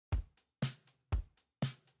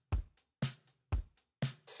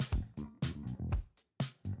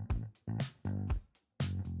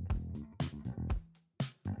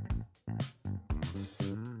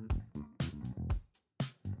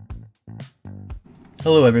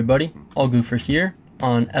Hello everybody, Allgoofer here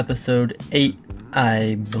on episode 8,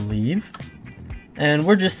 I believe. And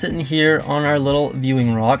we're just sitting here on our little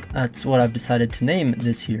viewing rock. That's what I've decided to name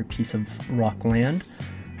this here piece of rockland.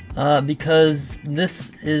 Because this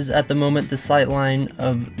is at the moment the sightline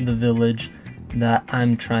of the village that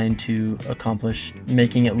I'm trying to accomplish,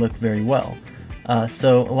 making it look very well.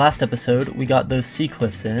 So last episode we got those sea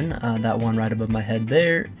cliffs in, that one right above my head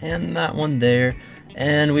there, and that one there.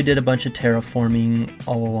 And we did a bunch of terraforming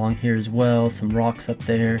all along here as well, some rocks up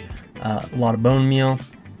there, a lot of bone meal.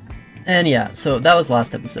 And yeah, so that was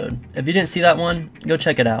last episode. If you didn't see that one, go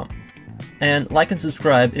check it out. And like and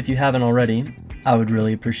subscribe if you haven't already. I would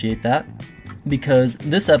really appreciate that, because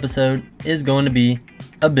this episode is going to be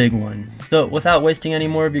a big one. So without wasting any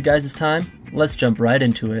more of your guys' time, let's jump right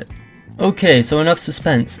into it. Okay, so enough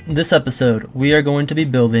suspense. This episode, we are going to be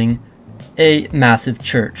building a massive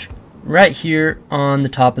church right here on the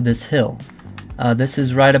top of this hill. This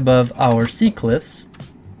is right above our sea cliffs.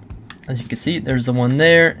 As you can see, there's the one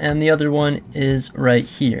there, and the other one is right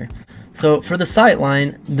here. So for the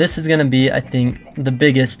sightline, this is going to be, I think, the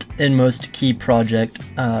biggest and most key project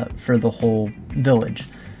for the whole village.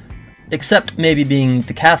 Except maybe being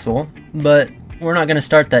the castle, but we're not going to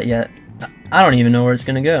start that yet. I don't even know where it's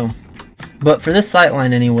going to go. But for this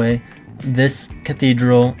sightline anyway, this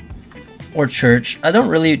cathedral or church, I don't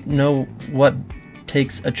really know what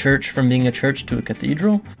takes a church from being a church to a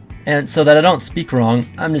cathedral, and so that I don't speak wrong,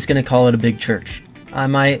 I'm just going to call it a big church. I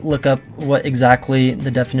might look up what exactly the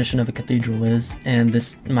definition of a cathedral is, and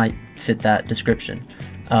this might fit that description.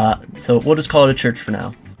 So we'll just call it a church for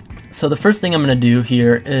now. So the first thing I'm going to do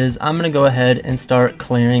here is I'm going to go ahead and start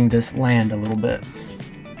clearing this land a little bit.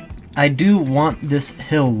 I do want this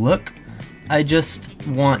hill look. I just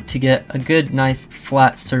want to get a good nice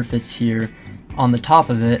flat surface here on the top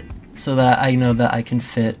of it so that I know that I can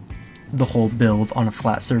fit the whole build on a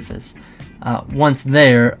flat surface. Once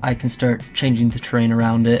there, I can start changing the terrain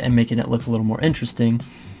around it and making it look a little more interesting.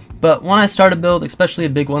 But when I start a build, especially a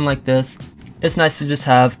big one like this, it's nice to just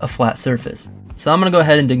have a flat surface. So I'm going to go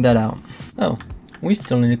ahead and dig that out. Oh, we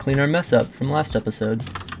still need to clean our mess up from last episode.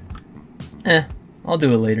 I'll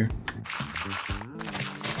do it later.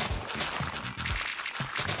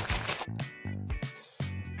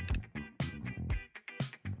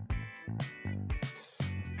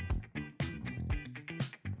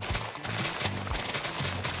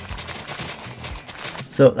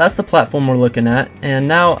 So that's the platform we're looking at, and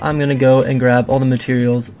now I'm going to go and grab all the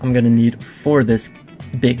materials I'm going to need for this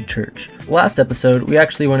big church. Last episode, we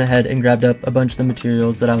actually went ahead and grabbed up a bunch of the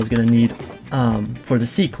materials that I was going to need for the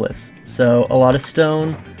sea cliffs. So a lot of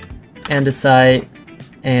stone, andesite,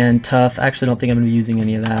 and tuff. I actually don't think I'm going to be using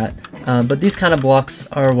any of that. But these kind of blocks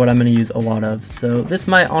are what I'm going to use a lot of. So this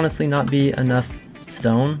might honestly not be enough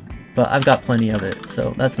stone, but I've got plenty of it,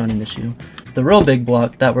 so that's not an issue. The real big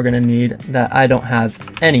block that we're going to need that I don't have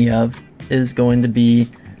any of is going to be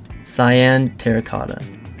cyan terracotta.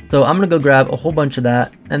 So I'm going to go grab a whole bunch of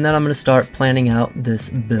that, and then I'm going to start planning out this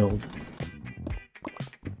build.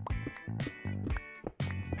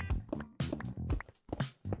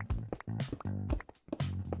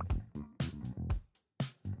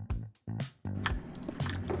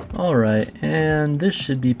 Alright, and this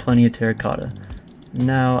should be plenty of terracotta.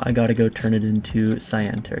 Now I gotta go turn it into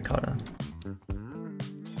cyan terracotta.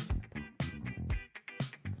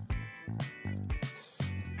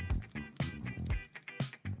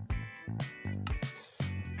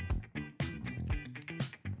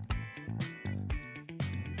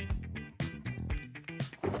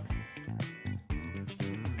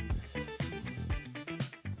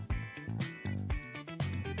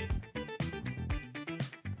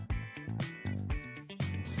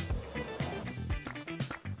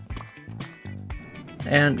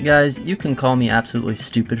 And guys, you can call me absolutely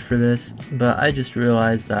stupid for this, but I just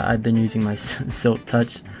realized that I've been using my Silk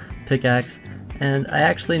Touch pickaxe, and I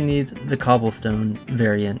actually need the cobblestone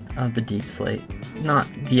variant of the deep slate, not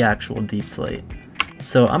the actual deep slate.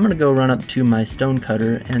 So I'm going to go run up to my stone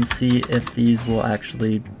cutter and see if these will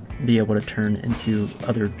actually be able to turn into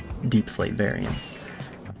other deep slate variants.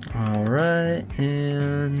 Alright,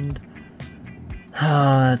 and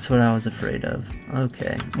that's what I was afraid of.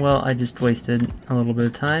 Okay, well, I just wasted a little bit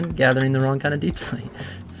of time gathering the wrong kind of deep slate.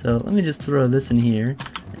 So let me just throw this in here,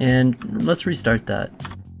 and let's restart that.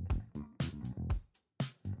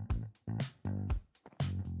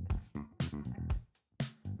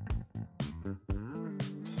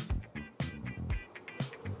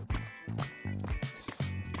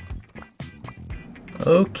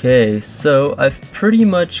 Okay, so I've pretty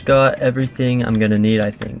much got everything I'm gonna need,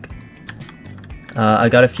 I think. I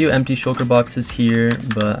got a few empty shulker boxes here,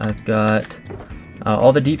 but I've got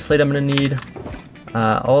All the deep slate I'm going to need.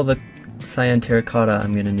 All the cyan terracotta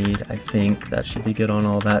I'm going to need. I think that should be good on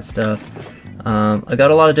all that stuff. I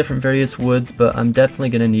got a lot of different various woods, but I'm definitely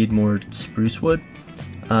going to need more spruce wood.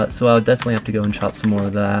 So I'll definitely have to go and chop some more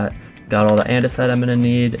of that. Got all the andesite I'm going to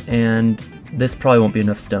need, and this probably won't be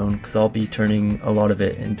enough stone because I'll be turning a lot of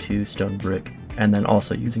it into stone brick and then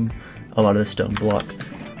also using a lot of the stone block.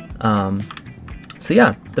 So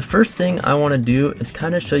yeah, the first thing I want to do is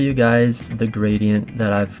kind of show you guys the gradient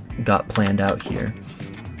that I've got planned out here.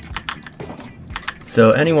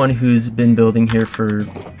 So anyone who's been building here for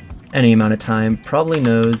any amount of time probably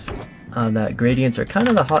knows that gradients are kind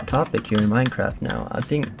of the hot topic here in Minecraft now. I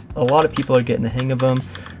think a lot of people are getting the hang of them.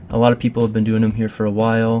 A lot of people have been doing them here for a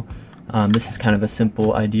while. This is kind of a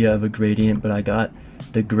simple idea of a gradient, but I got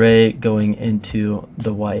the gray going into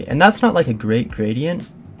the white. And that's not like a great gradient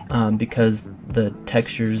because the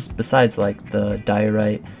textures, besides like the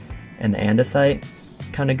diorite and the andesite,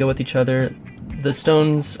 kind of go with each other. The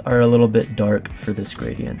stones are a little bit dark for this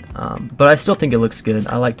gradient, but I still think it looks good.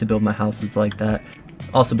 I like to build my houses like that.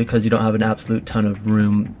 Also because you don't have an absolute ton of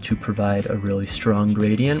room to provide a really strong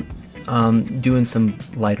gradient. Doing some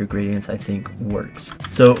lighter gradients I think works.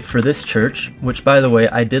 So for this church, which by the way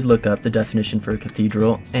I did look up the definition for a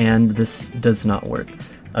cathedral, and this does not work.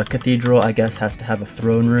 A cathedral I guess has to have a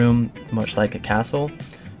throne room, much like a castle,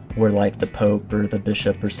 where like the Pope or the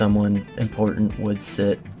Bishop or someone important would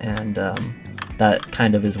sit, and that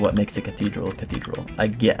kind of is what makes a cathedral, I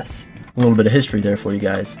guess. A little bit of history there for you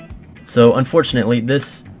guys. So unfortunately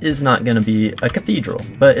this is not going to be a cathedral,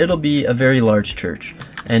 but it'll be a very large church,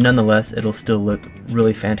 and nonetheless it'll still look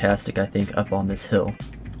really fantastic I think up on this hill.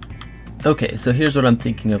 Okay, so here's what I'm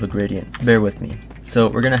thinking of a gradient, bear with me. So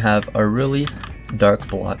we're going to have our really dark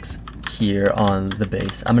blocks here on the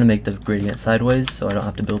base. I'm going to make the gradient sideways so I don't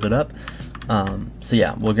have to build it up. So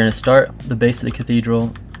yeah, we're going to start the base of the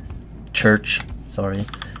cathedral,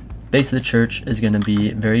 base of the church is going to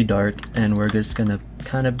be very dark, and we're just going to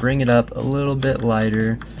kind of bring it up a little bit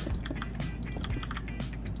lighter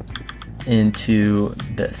into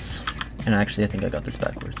this. And actually I think I got this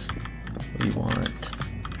backwards. We want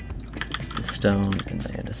the stone and the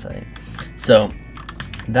andesite. So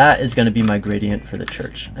that is going to be my gradient for the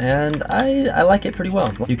church, and I like it pretty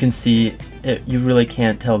well. You can see it, you really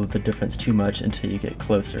can't tell the difference too much until you get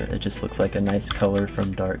closer. It just looks like a nice color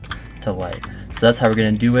from dark to light. So that's how we're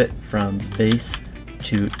going to do it from base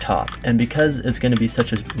to top. And because it's going to be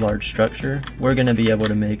such a large structure, we're going to be able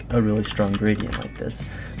to make a really strong gradient like this.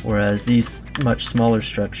 Whereas these much smaller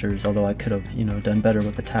structures, although I could have, you know, done better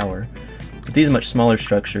with the tower, but these much smaller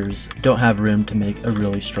structures don't have room to make a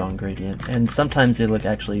really strong gradient, and sometimes they look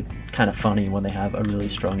actually kind of funny when they have a really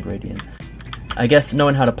strong gradient. I guess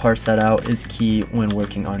knowing how to parse that out is key when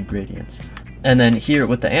working on gradients. And then here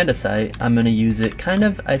with the andesite, I'm going to use it kind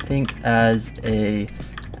of, I think, as a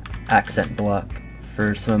accent block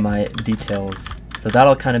for some of my details. So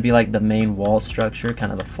that'll kind of be like the main wall structure,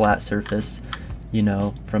 kind of a flat surface, you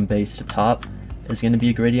know, from base to top is going to be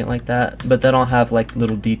a gradient like that, but then I'll have like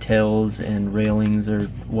little details and railings or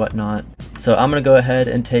whatnot. So I'm going to go ahead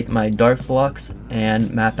and take my dark blocks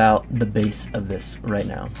and map out the base of this right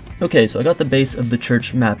now. Okay, so I got the base of the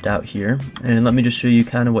church mapped out here, and let me just show you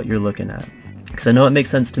kind of what you're looking at, because I know it makes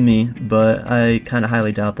sense to me, but I kind of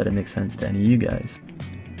highly doubt that it makes sense to any of you guys.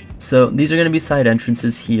 So these are going to be side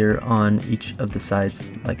entrances here on each of the sides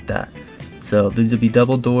like that. So these will be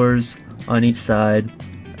double doors on each side.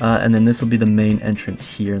 And then this will be the main entrance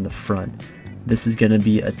here in the front. This is going to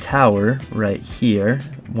be a tower right here,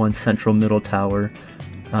 one central middle tower,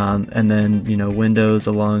 and then, you know, windows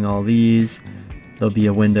along all these. There'll be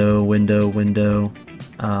a window,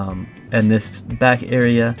 and this back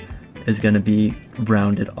area is going to be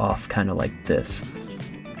rounded off kind of like this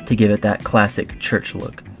to give it that classic church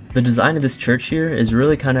look. The design of this church here is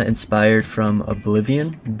really kind of inspired from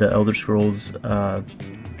Oblivion, the Elder Scrolls.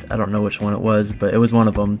 I don't know which one it was, but it was one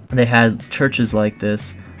of them. They had churches like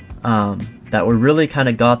this that were really kind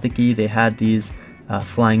of gothic-y. They had these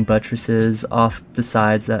flying buttresses off the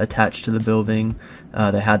sides that attached to the building.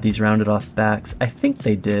 They had these rounded off backs. I think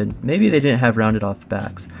they did. Maybe they didn't have rounded off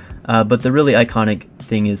backs. But the really iconic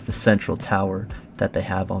thing is the central tower that they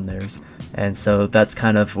have on theirs. And so that's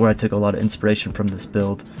kind of where I took a lot of inspiration from this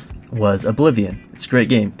build, was Oblivion. It's a great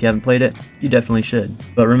game. If you haven't played it, you definitely should.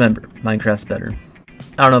 But remember, Minecraft's better.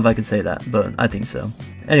 I don't know if I could say that, but I think so.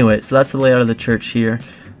 Anyway, so that's the layout of the church here.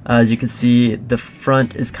 As you can see, the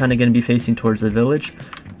front is kind of going to be facing towards the village.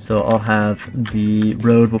 So I'll have the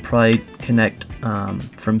road will probably connect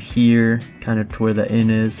from here, kind of to where the inn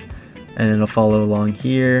is. And it'll follow along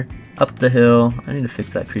here, up the hill. I need to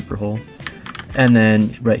fix that creeper hole. and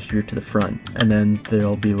then right here to the front, and then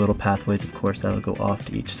there'll be little pathways, of course, that'll go off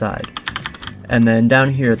to each side. And then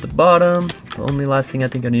down here at the bottom, the only last thing I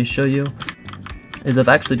think I need to show you is I've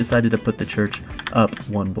actually decided to put the church up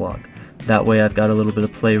one block. That way I've got a little bit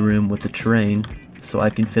of playroom with the terrain, so I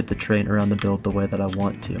can fit the terrain around the build the way that I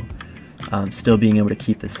want to. Still being able to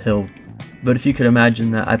keep this hill. But if you could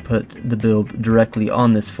imagine that I put the build directly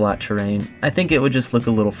on this flat terrain, I think it would just look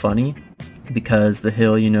a little funny, because the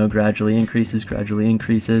hill, you know, gradually increases,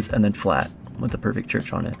 and then flat with the perfect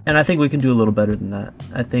church on it. And I think we can do a little better than that.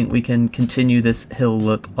 I think we can continue this hill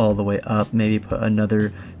look all the way up, maybe put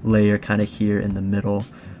another layer kind of here in the middle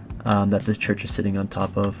that the church is sitting on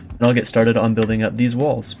top of. And I'll get started on building up these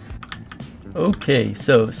walls. Okay,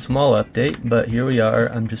 so small update, but here we are.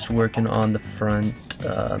 I'm just working on the front.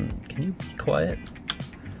 Can you be quiet?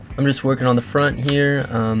 I'm just working on the front here,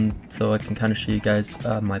 so I can kind of show you guys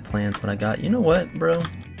my plans, what I got. You know what, bro?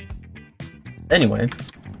 Anyway,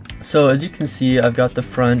 so as you can see, I've got the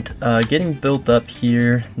front getting built up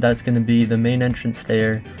here. That's going to be the main entrance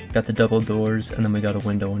there. Got the double doors, and then we got a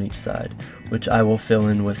window on each side, which I will fill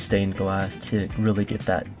in with stained glass to really get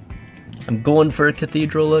that. I'm going for a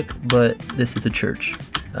cathedral look, but this is a church,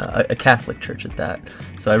 a Catholic church at that.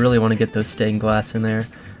 So I really want to get those stained glass in there.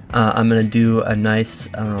 I'm going to do a nice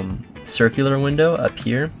circular window up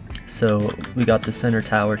here. So we got the center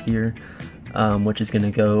tower here, which is going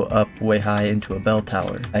to go up way high into a bell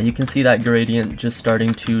tower. You can see that gradient just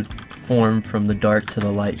starting to form from the dark to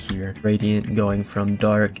the light here. Gradient going from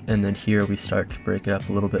dark, and then here we start to break it up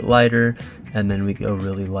a little bit lighter, and then we go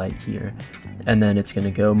really light here. And then it's going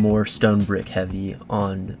to go more stone brick heavy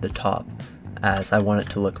on the top, as I want it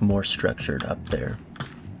to look more structured up there.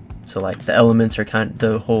 So like the elements are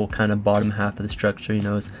the whole kind of bottom half of the structure, you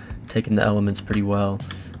know, is taking the elements pretty well,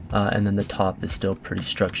 and then the top is still pretty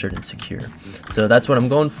structured and secure. So that's what I'm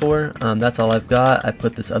going for. That's all I've got. I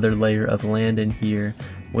put this other layer of land in here,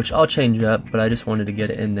 which I'll change up, but I just wanted to get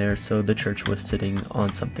it in there so the church was sitting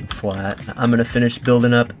on something flat. I'm going to finish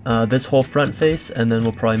building up this whole front face, and then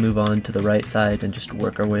we'll probably move on to the right side and just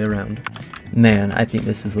work our way around. Man, I think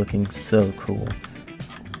this is looking so cool.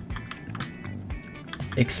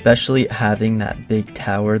 Especially having that big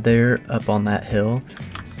tower there up on that hill.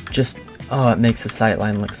 Just, oh, it makes the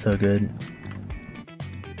sightline look so good.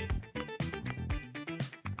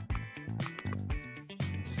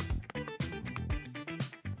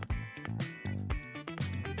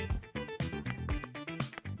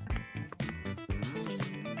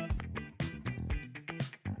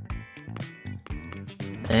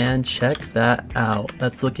 And check that out.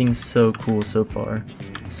 That's looking so cool so far.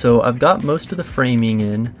 So I've got most of the framing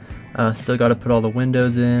in. Still got to put all the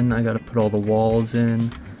windows in. I got to put all the walls in.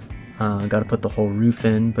 Got to put the whole roof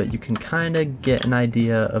in. But you can kind of get an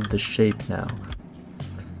idea of the shape now.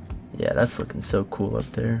 Yeah, that's looking so cool up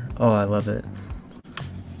there. Oh, I love it.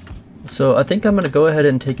 So I think I'm going to go ahead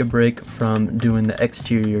and take a break from doing the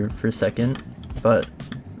exterior for a second. But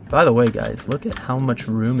by the way, guys, look at how much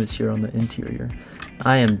room is here on the interior.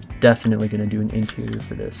 I am definitely going to do an interior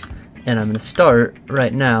for this, and I'm going to start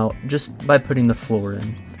right now just by putting the floor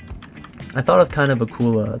in. I thought of kind of a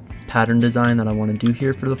cool pattern design that I want to do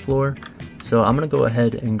here for the floor, so I'm going to go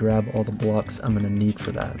ahead and grab all the blocks I'm going to need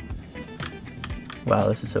for that. Wow,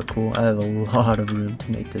 this is so cool. I have a lot of room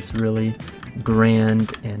to make this really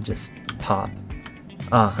grand and just pop.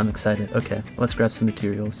 Ah, I'm excited. Okay, let's grab some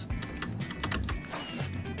materials.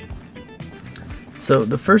 So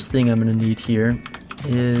the first thing I'm going to need here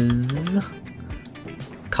is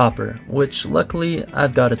copper, which luckily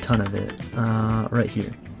I've got a ton of it right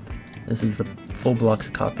here. This is the full blocks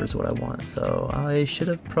of copper is what I want, so I should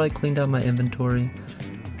have probably cleaned out my inventory,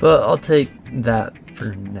 but I'll take that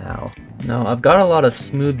for now. Now I've got a lot of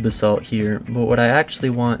smooth basalt here, but what I actually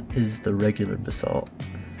want is the regular basalt,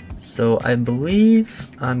 so I believe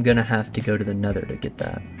I'm gonna have to go to the Nether to get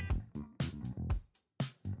that.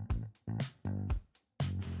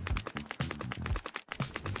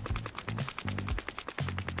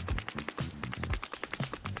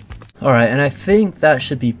 Alright, and I think that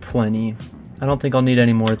should be plenty. I don't think I'll need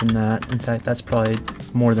any more than that. In fact, that's probably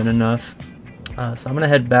more than enough. So I'm going to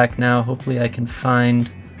head back now. Hopefully I can find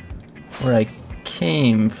where I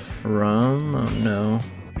came from. Oh no.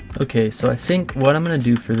 Okay, so I think what I'm going to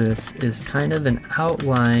do for this is kind of an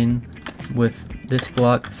outline with this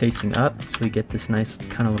block facing up, so we get this nice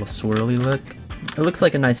kind of little swirly look. It looks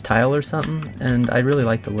like a nice tile or something, and I really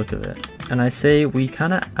like the look of it. And I say we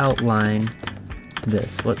kind of outline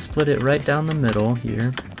this. Let's split it right down the middle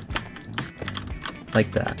here,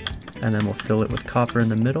 like that, and then we'll fill it with copper in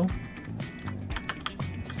the middle.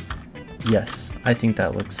 Yes, I think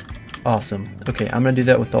that looks Awesome. Okay, I'm gonna do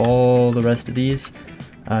that with all the rest of these.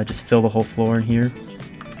 Just fill the whole floor in here.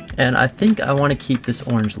 And I think I want to keep this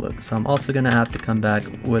orange look, so I'm also gonna have to come back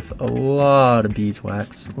with a lot of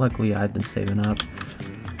beeswax. Luckily I've been saving up.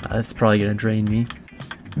 It's probably gonna drain me.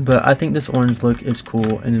 But I think this orange look is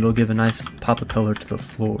cool and it'll give a nice pop of color to the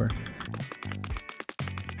floor.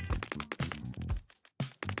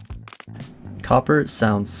 Copper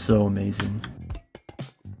sounds so amazing.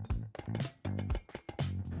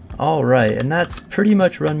 Alright, and that's pretty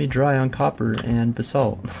much run me dry on copper and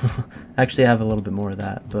basalt. Actually I have a little bit more of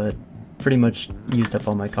that, but pretty much used up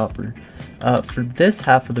all my copper. For this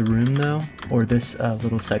half of the room though, or this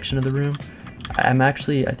little section of the room, I'm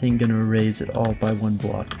actually, I think, going to raise it all by 1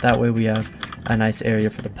 block. That way we have a nice area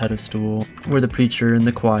for the pedestal where the preacher and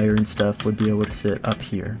the choir and stuff would be able to sit up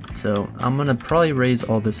here. So I'm going to probably raise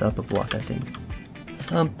all this up a block, I think.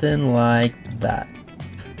 Something like that.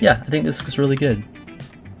 Yeah, I think this looks really good.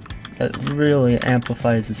 It really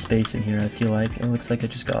amplifies the space in here, I feel like. It looks like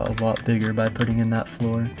it just got a lot bigger by putting in that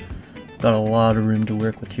floor. Got a lot of room to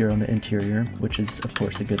work with here on the interior, which is, of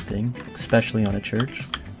course, a good thing, especially on a church.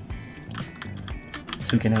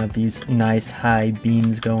 We can have these nice high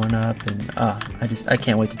beams going up, and I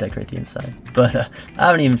can't wait to decorate the inside. But I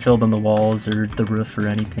haven't even filled in the walls or the roof or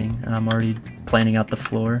anything, and I'm already planning out the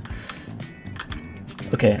floor.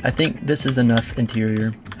 Okay, I think this is enough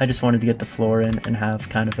interior. I just wanted to get the floor in and have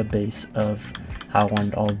kind of a base of how I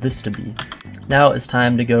wanted all of this to be. Now it's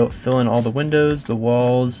time to go fill in all the windows, the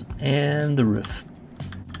walls, and the roof.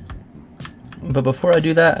 But before I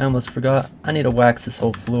do that, I almost forgot, I need to wax this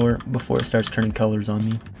whole floor before it starts turning colors on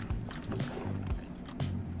me.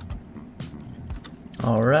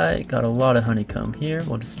 Alright, got a lot of honeycomb here.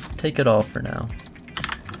 We'll just take it all for now.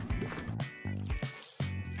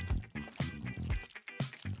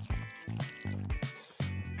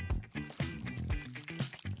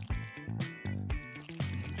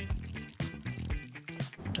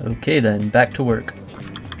 Okay then, back to work.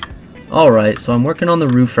 Alright, so I'm working on the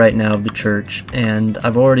roof right now of the church, and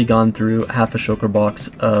I've already gone through half a shulker box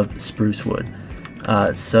of spruce wood.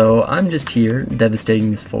 So I'm just here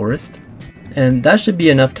devastating this forest, and that should be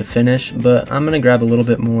enough to finish, but I'm going to grab a little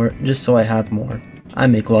bit more just so I have more. I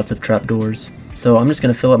make lots of trapdoors, so I'm just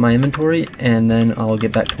going to fill up my inventory and then I'll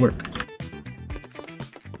get back to work.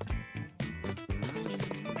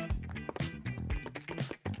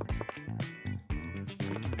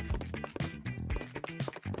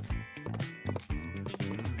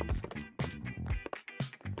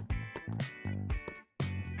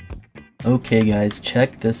 Okay guys,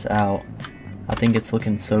 check this out. I think it's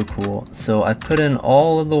looking so cool. So I put in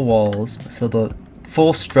all of the walls, so the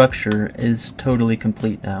full structure is totally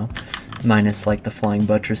complete now, minus like the flying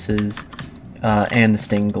buttresses and the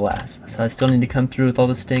stained glass. So I still need to come through with all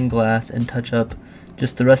the stained glass and touch up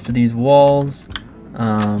just the rest of these walls.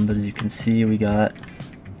 But as you can see, we got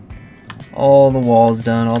all the walls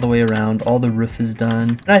done all the way around, all the roof is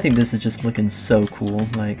done, and I think this is just looking so cool.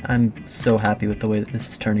 Like, I'm so happy with the way that this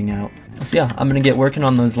is turning out. So yeah, I'm gonna get working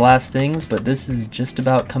on those last things, but this is just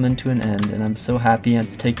about coming to an end, and I'm so happy.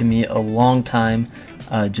 It's taken me a long time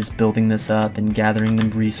just building this up and gathering the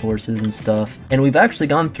resources and stuff, and we've actually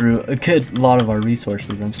gone through a good lot of our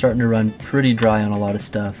resources. I'm starting to run pretty dry on a lot of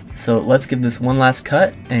stuff, so let's give this one last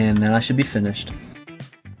cut and then I should be finished.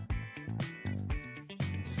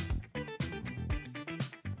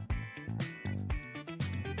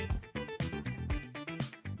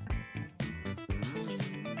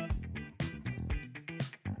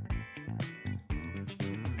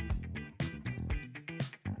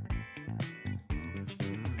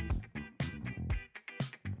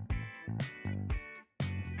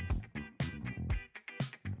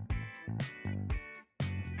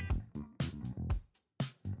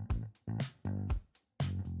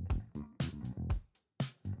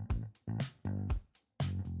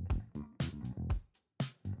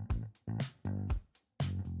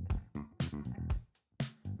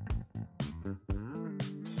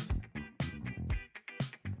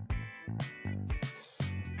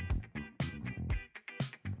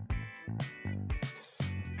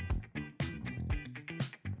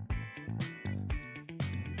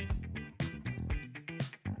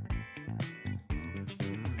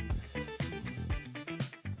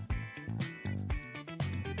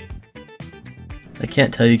 I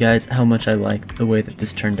can't tell you guys how much I like the way that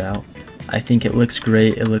this turned out. I think it looks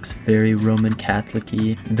great. It looks very Roman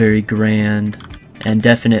Catholic-y, very grand, and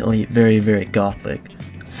definitely very, very Gothic.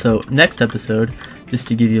 So next episode, just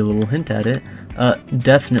to give you a little hint at it,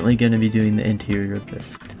 definitely going to be doing the interior of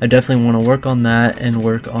this. I definitely want to work on that and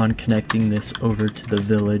work on connecting this over to the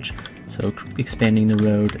village So expanding the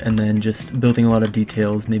road and then just building a lot of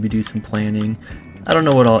details, maybe do some planning. I don't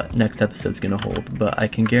know what all next episode's gonna hold, but I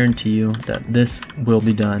can guarantee you that this will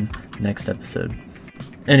be done next episode.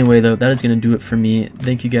 Anyway though, that is going to do it for me.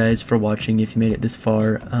 Thank you guys for watching. If you made it this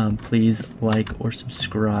far, please like or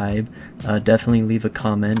subscribe. Definitely leave a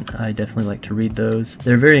comment. I definitely like to read those.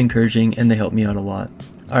 They're very encouraging and they help me out a lot.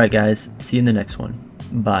 Alright guys, see you in the next one.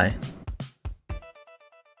 Bye.